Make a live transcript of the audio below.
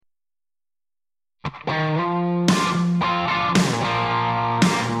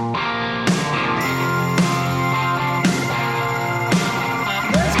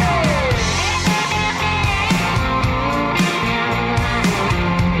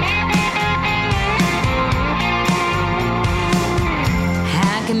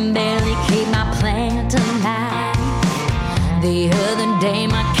The other day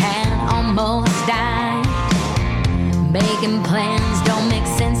my cat almost died. Making plans don't make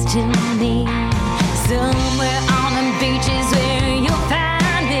sense to me. Somewhere on the beach is where you'll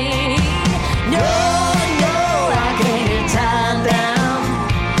find me. No, no, I can't get tied down.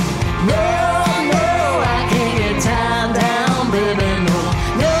 No, no, I can't get tied down, baby, no.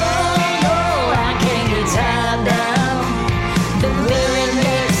 No, no, I can't get tied down. The very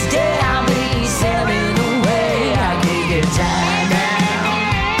next day I'll be sailing away. I can't get tied down.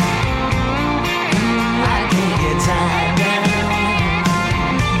 I can't get tied down.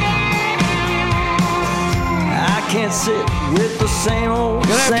 I can't sit with the same old.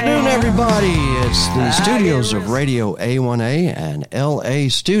 Good afternoon, everybody. It's the studios of Radio A1A and LA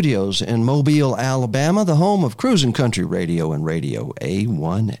Studios in Mobile, Alabama, the home of Cruisin' Country Radio and Radio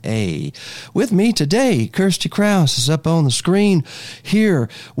A1A. With me today, Kirstie Kraus is up on the screen here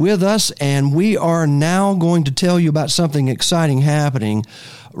with us, and we are now going to tell you about something exciting happening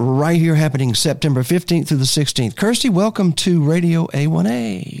right here, happening September 15th through the 16th. Kirstie, welcome to Radio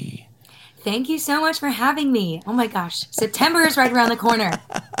A1A. Thank you so much for having me. Oh my gosh, September is right around the corner.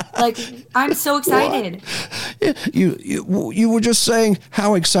 Like, I'm so excited. You were just saying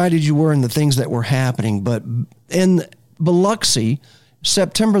how excited you were and the things that were happening, but in Biloxi,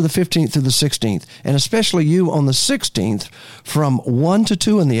 September the 15th through the 16th, and especially you on the 16th from 1 to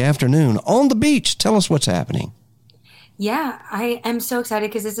 2 in the afternoon on the beach. Tell us what's happening. Yeah, I am so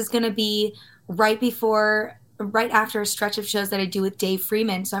excited because this is going to be right after a stretch of shows that I do with Dave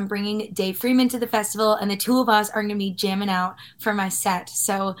Freeman. So I'm bringing Dave Freeman to the festival, and the two of us are going to be jamming out for my set.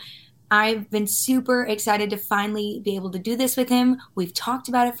 So I've been super excited to finally be able to do this with him. We've talked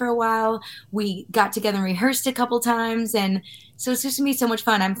about it for a while. We got together and rehearsed a couple times, and so it's just going to be so much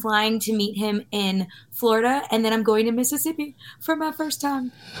fun. I'm flying to meet him in Florida, and then I'm going to Mississippi for my first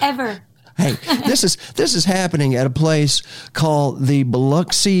time ever. Hey, this is happening at a place called the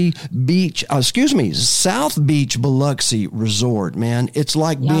Biloxi Beach, South Beach Biloxi Resort, man. It's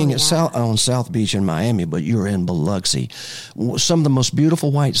like being at South Beach in Miami, but you're in Biloxi. Some of the most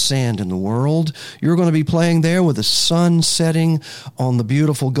beautiful white sand in the world. You're going to be playing there with the sun setting on the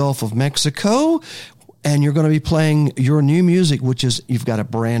beautiful Gulf of Mexico, and you're going to be playing your new music, which is, you've got a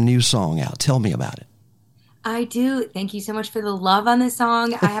brand new song out. Tell me about it. I do. Thank you so much for the love on this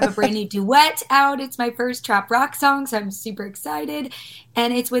song. I have a brand new duet out. It's my first trap rock song, so I'm super excited.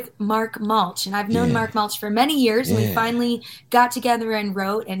 And it's with Mark Mulch. And I've known Mark Mulch for many years. And we finally got together and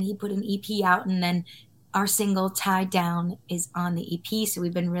wrote, and he put an EP out. And then our single, Tied Down, is on the EP. So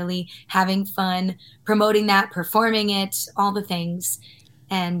we've been really having fun promoting that, performing it, all the things.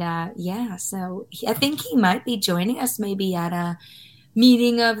 And so I think he might be joining us maybe at a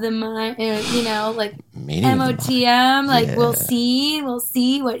meeting of the mind, MOTM. We'll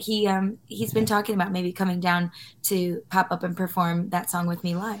see what he's been talking about, maybe coming down to pop up and perform that song with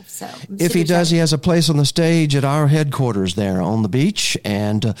me live. So if he does, he has a place on the stage at our headquarters there on the beach,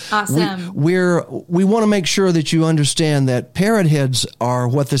 and awesome. We want to make sure that you understand that Parrot Heads are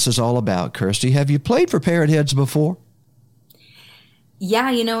what this is all about. Kirstie, have you played for Parrot Heads before?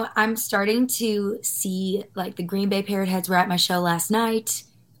 Yeah, I'm starting to see, like, the Green Bay Parrot Heads were at my show last night.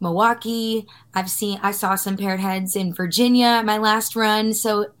 Milwaukee, I saw some Parrot Heads in Virginia at my last run.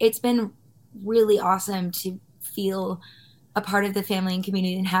 So it's been really awesome to feel a part of the family and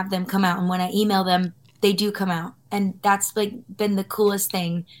community and have them come out. And when I email them, they do come out. And that's been the coolest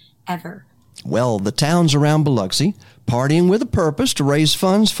thing ever. Well, the towns around Biloxi, partying with a purpose to raise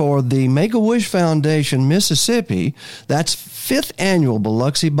funds for the Make-A-Wish Foundation, Mississippi. That's 5th annual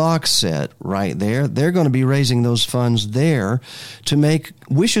Biloxi box set right there. They're going to be raising those funds there to make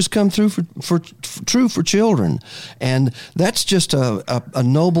wishes come true for children. And that's just a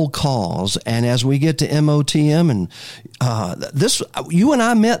noble cause. And as we get to MOTM, and you and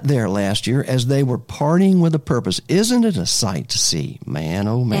I met there last year as they were partying with a purpose. Isn't it a sight to see? Man,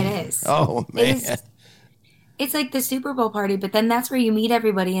 oh man. It is. Oh man. It's like the Super Bowl party, but then that's where you meet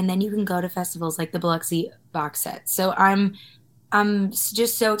everybody, and then you can go to festivals like the Biloxi box set. So I'm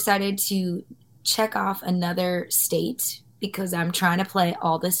just so excited to check off another state because I'm trying to play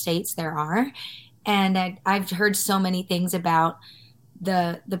all the states there are. And I've heard so many things about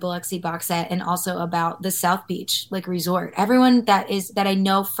the Biloxi box set and also about the South Beach resort. Everyone that I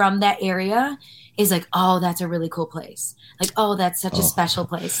know from that area is like, oh, that's a really cool place. Like, oh, that's such a special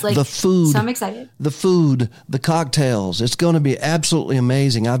place. Like the food, so I'm excited. The food, the cocktails. It's going to be absolutely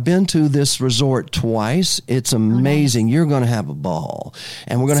amazing. I've been to this resort twice. It's amazing. You're going to have a ball.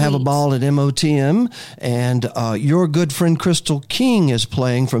 And we're going to have a ball at MOTM. And your good friend Crystal King is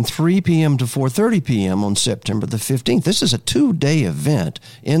playing from 3 p.m. to 4:30 p.m. on September the 15th. This is a 2-day event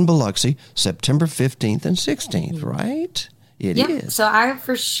in Biloxi, September 15th and 16th, right? It is. So I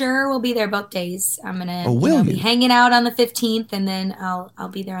for sure will be there both days. I'm gonna be hanging out on the 15th, and then I'll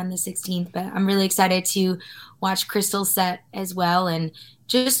be there on the 16th. But I'm really excited to watch Crystal's set as well, and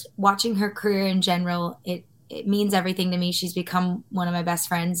just watching her career in general. It means everything to me. She's become one of my best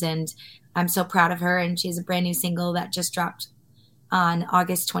friends, and I'm so proud of her. And she has a brand new single that just dropped on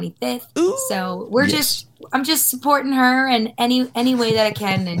August 25th. Ooh, so I'm just supporting her in any way that I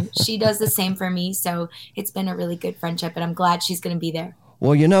can, and she does the same for me. So it's been a really good friendship, and I'm glad she's going to be there.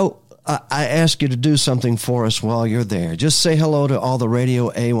 Well, I ask you to do something for us while you're there. Just say hello to all the Radio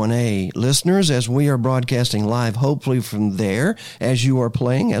A1A listeners as we are broadcasting live, hopefully from there, as you are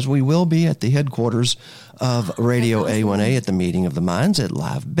playing, as we will be at the headquarters of Radio A1A at the Meeting of the Minds at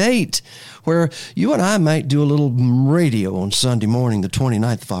Live Bait, where you and I might do a little radio on Sunday morning, the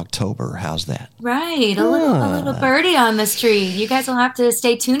 29th of October. How's that? Right. A little birdie on the street. You guys will have to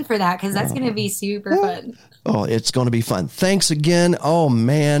stay tuned for that, because that's going to be super fun. Oh, it's going to be fun. Thanks again. Oh,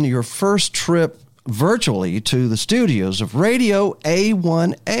 man, your first trip virtually to the studios of Radio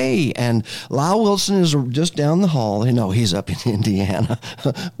A1A. And Lyle Wilson is just down the hall. He's up in Indiana.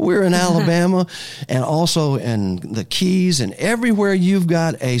 We're in Alabama, and also in the Keys. And everywhere you've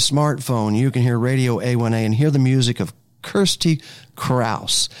got a smartphone, you can hear Radio A1A and hear the music of Kirstie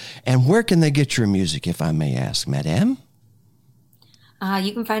Kraus. And where can they get your music, if I may ask, Madame?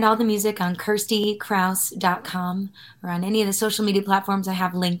 You can find all the music on KirstieKraus.com or on any of the social media platforms. I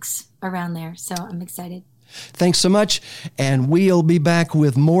have links around there, so I'm excited. Thanks so much, and we'll be back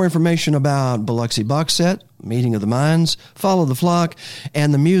with more information about Biloxi Box Set, Meeting of the Minds, Follow the Flock,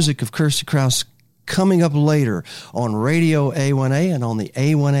 and the music of Kirstie Kraus coming up later on Radio A1A and on the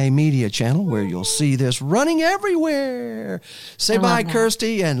A1A Media channel, where you'll see this running everywhere. Say bye,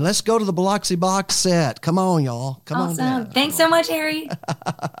 Kirstie, and let's go to the Biloxi Box Set. Come on, y'all. Come on down. Thanks so much, Harry.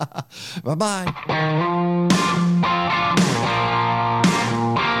 Bye-bye.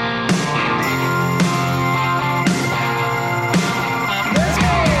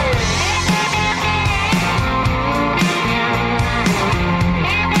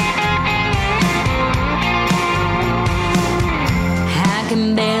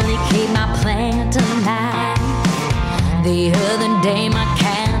 Can barely keep my plant alive. The other day my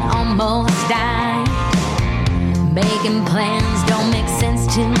cat almost died. Making plans don't make sense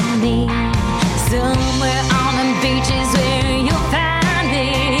to me. Somewhere on the beaches where you'll find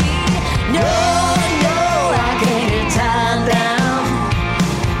me. No, I can't get tied down.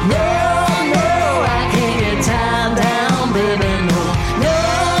 No, I can't get tied down, baby, no. No,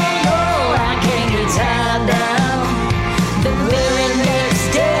 I can't get tied down. The very next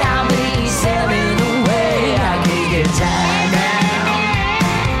day I'll be sailing away. I can't get tied down.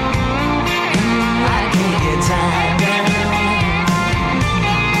 I can't get tied down.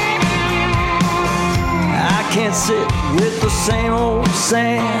 I can't sit with the same old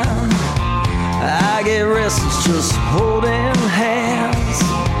sand. I get restless just holding hands.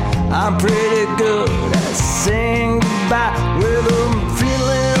 I'm pretty good at saying goodbye,